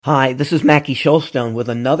Hi, this is Mackie Shulstone with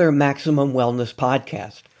another Maximum Wellness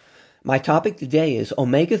podcast. My topic today is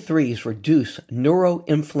omega-3s reduce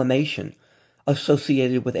neuroinflammation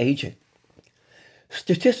associated with aging.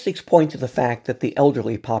 Statistics point to the fact that the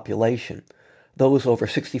elderly population, those over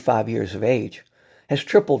 65 years of age, has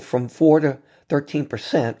tripled from 4 to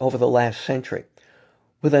 13% over the last century,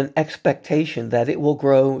 with an expectation that it will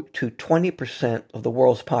grow to 20% of the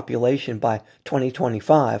world's population by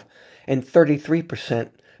 2025 and 33%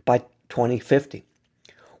 by 2050.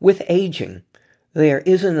 With aging, there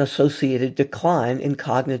is an associated decline in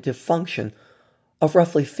cognitive function of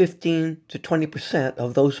roughly 15 to 20%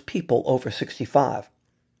 of those people over 65.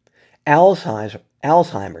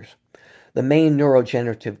 Alzheimer's, the main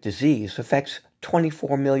neurodegenerative disease, affects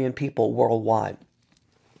 24 million people worldwide.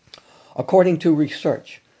 According to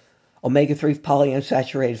research, omega-3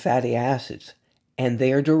 polyunsaturated fatty acids and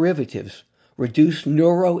their derivatives reduce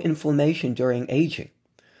neuroinflammation during aging,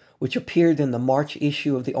 which appeared in the March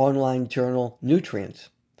issue of the online journal Nutrients.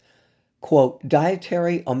 Quote,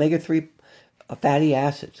 dietary omega-3 fatty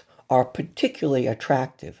acids are particularly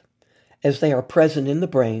attractive as they are present in the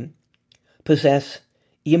brain, possess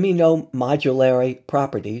immunomodulatory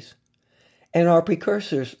properties, and are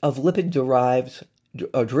precursors of lipid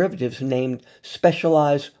derivatives named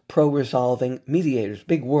specialized pro-resolving mediators.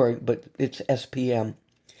 Big word, but it's SPM.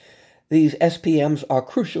 These SPMs are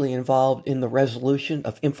crucially involved in the resolution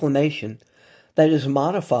of inflammation that is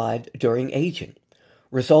modified during aging,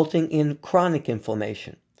 resulting in chronic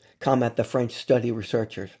inflammation, comment the French study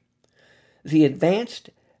researchers. The advanced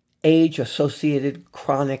age-associated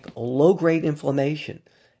chronic low-grade inflammation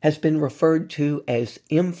has been referred to as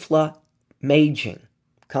inflammaging,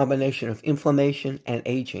 combination of inflammation and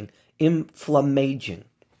aging, inflammaging.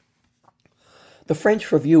 The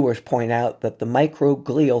French reviewers point out that the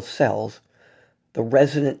microglial cells, the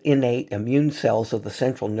resident innate immune cells of the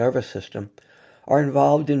central nervous system, are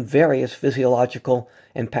involved in various physiological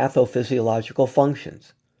and pathophysiological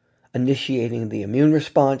functions, initiating the immune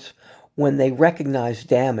response when they recognize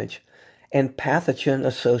damage and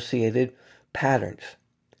pathogen-associated patterns.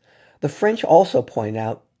 The French also point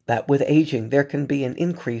out that with aging there can be an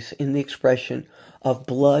increase in the expression of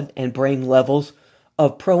blood and brain levels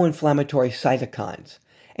of pro-inflammatory cytokines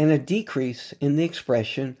and a decrease in the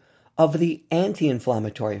expression of the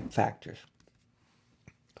anti-inflammatory factors.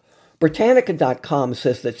 Britannica.com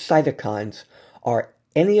says that cytokines are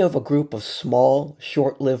any of a group of small,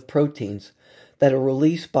 short-lived proteins that are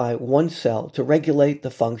released by one cell to regulate the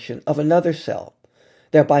function of another cell,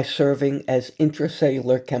 thereby serving as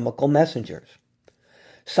intracellular chemical messengers.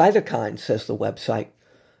 Cytokines, says the website,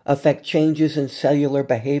 affect changes in cellular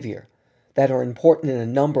behavior that are important in a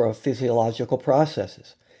number of physiological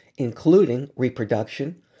processes, including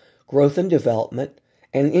reproduction, growth and development,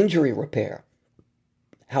 and injury repair.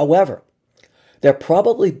 However, they're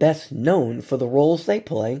probably best known for the roles they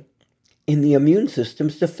play in the immune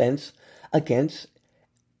system's defense against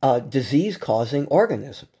disease-causing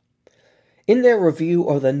organisms. In their review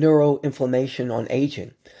of the neuroinflammation on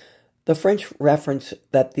aging, the French reference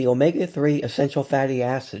that the omega-3 essential fatty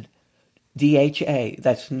acid DHA,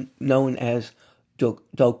 that's known as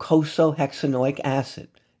docosahexaenoic acid,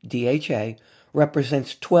 DHA,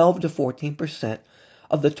 represents 12 to 14%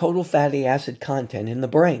 of the total fatty acid content in the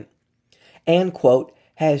brain, and, quote,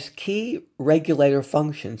 has key regulator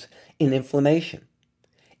functions in inflammation.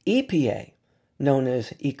 EPA, known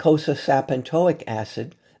as eicosapentaenoic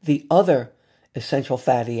acid, the other essential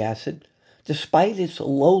fatty acid, despite its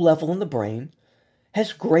low level in the brain,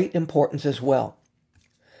 has great importance as well.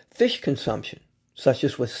 Fish consumption, such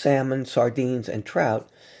as with salmon, sardines, and trout,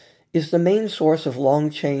 is the main source of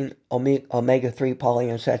long-chain omega-3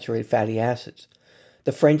 polyunsaturated fatty acids.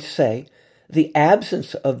 The French say the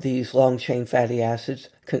absence of these long-chain fatty acids,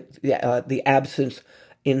 the absence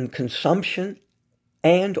in consumption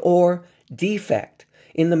and or defect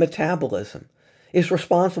in the metabolism, is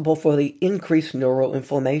responsible for the increased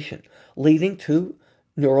neuroinflammation, leading to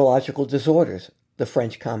neurological disorders, the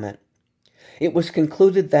French comment. It was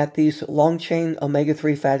concluded that these long-chain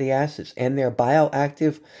omega-3 fatty acids and their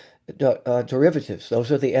bioactive derivatives,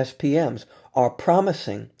 those are the SPMs, are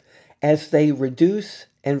promising as they reduce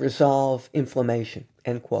and resolve inflammation,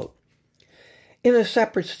 end quote. In a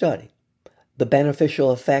separate study, the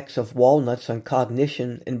beneficial effects of walnuts on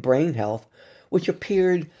cognition and brain health, which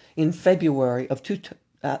appeared in February of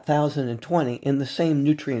 2020 in the same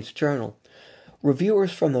Nutrients journal,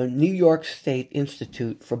 reviewers from the New York State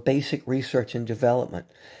Institute for Basic Research and Development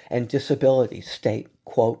and Disability state,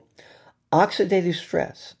 quote, oxidative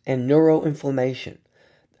stress and neuroinflammation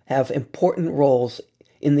have important roles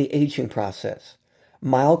in the aging process.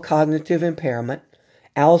 Mild cognitive impairment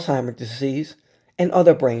Alzheimer's disease, and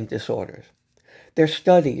other brain disorders. Their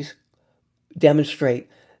studies demonstrate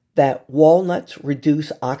that walnuts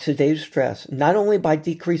reduce oxidative stress not only by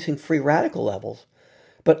decreasing free radical levels,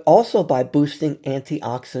 but also by boosting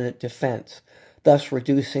antioxidant defense, thus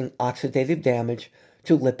reducing oxidative damage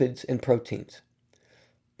to lipids and proteins.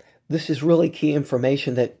 This is really key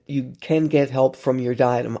information that you can get help from your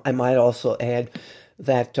diet. I might also add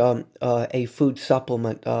that a food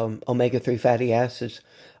supplement, omega-3 fatty acids,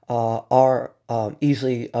 are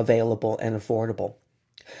easily available and affordable.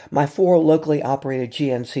 My 4 locally operated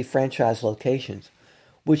GNC franchise locations,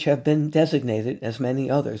 which have been designated, as many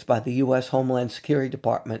others, by the U.S. Homeland Security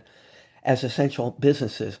Department as essential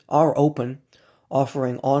businesses, are open,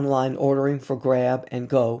 offering online ordering for grab and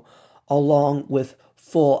go, along with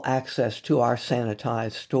full access to our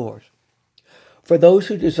sanitized stores. For those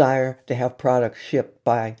who desire to have products shipped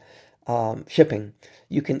by shipping,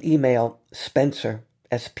 you can email Spencer,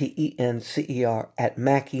 Spencer, at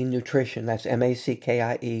Mackey Nutrition, that's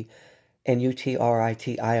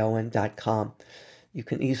MackieNutrition.com. You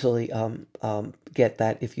can easily get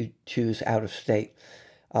that if you choose out of state.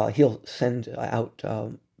 He'll send out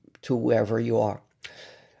to wherever you are.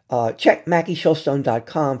 Check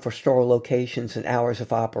MackieShowstone.com for store locations and hours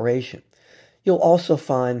of operation. You'll also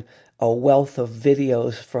find a wealth of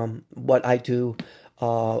videos from what I do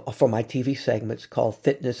for my TV segments called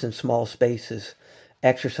Fitness in Small Spaces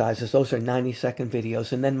Exercises. Those are 90-second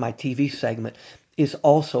videos. And then my TV segment is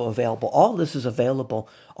also available. All this is available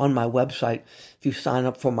on my website if you sign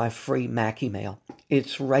up for my free Mac email.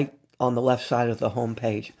 It's right on the left side of the home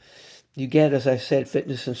page. You get, as I said,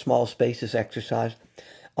 Fitness in Small Spaces Exercise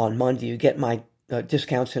on Monday. You get my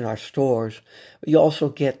discounts in our stores. You also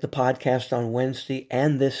get the podcast on Wednesday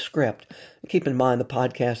and this script. Keep in mind the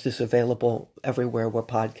podcast is available everywhere where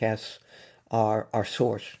podcasts are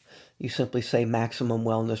sourced. You simply say Maximum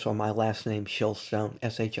Wellness or my last name, Shilstone,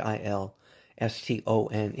 Shilstone.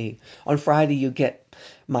 On Friday, you get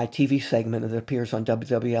my TV segment that appears on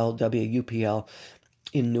WWL-WUPL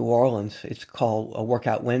in New Orleans. It's called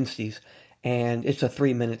Workout Wednesdays, and it's a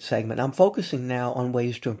 3-minute segment. I'm focusing now on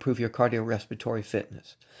ways to improve your cardiorespiratory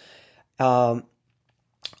fitness. All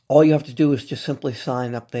you have to do is just simply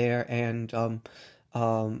sign up there, and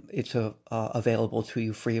it's available to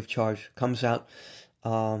you free of charge. Comes out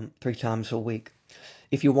 3 times a week.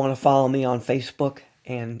 If you want to follow me on Facebook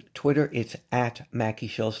and Twitter, it's at Mackie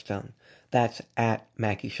Shilstone. That's at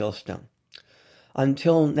Mackie Shilstone.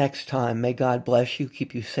 Until next time, may God bless you,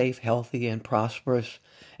 keep you safe, healthy, and prosperous,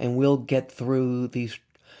 and we'll get through these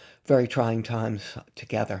very trying times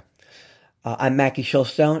together. I'm Mackie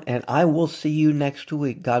Shilstone, and I will see you next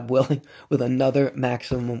week, God willing, with another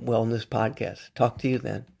Maximum Wellness podcast. Talk to you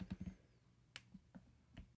then.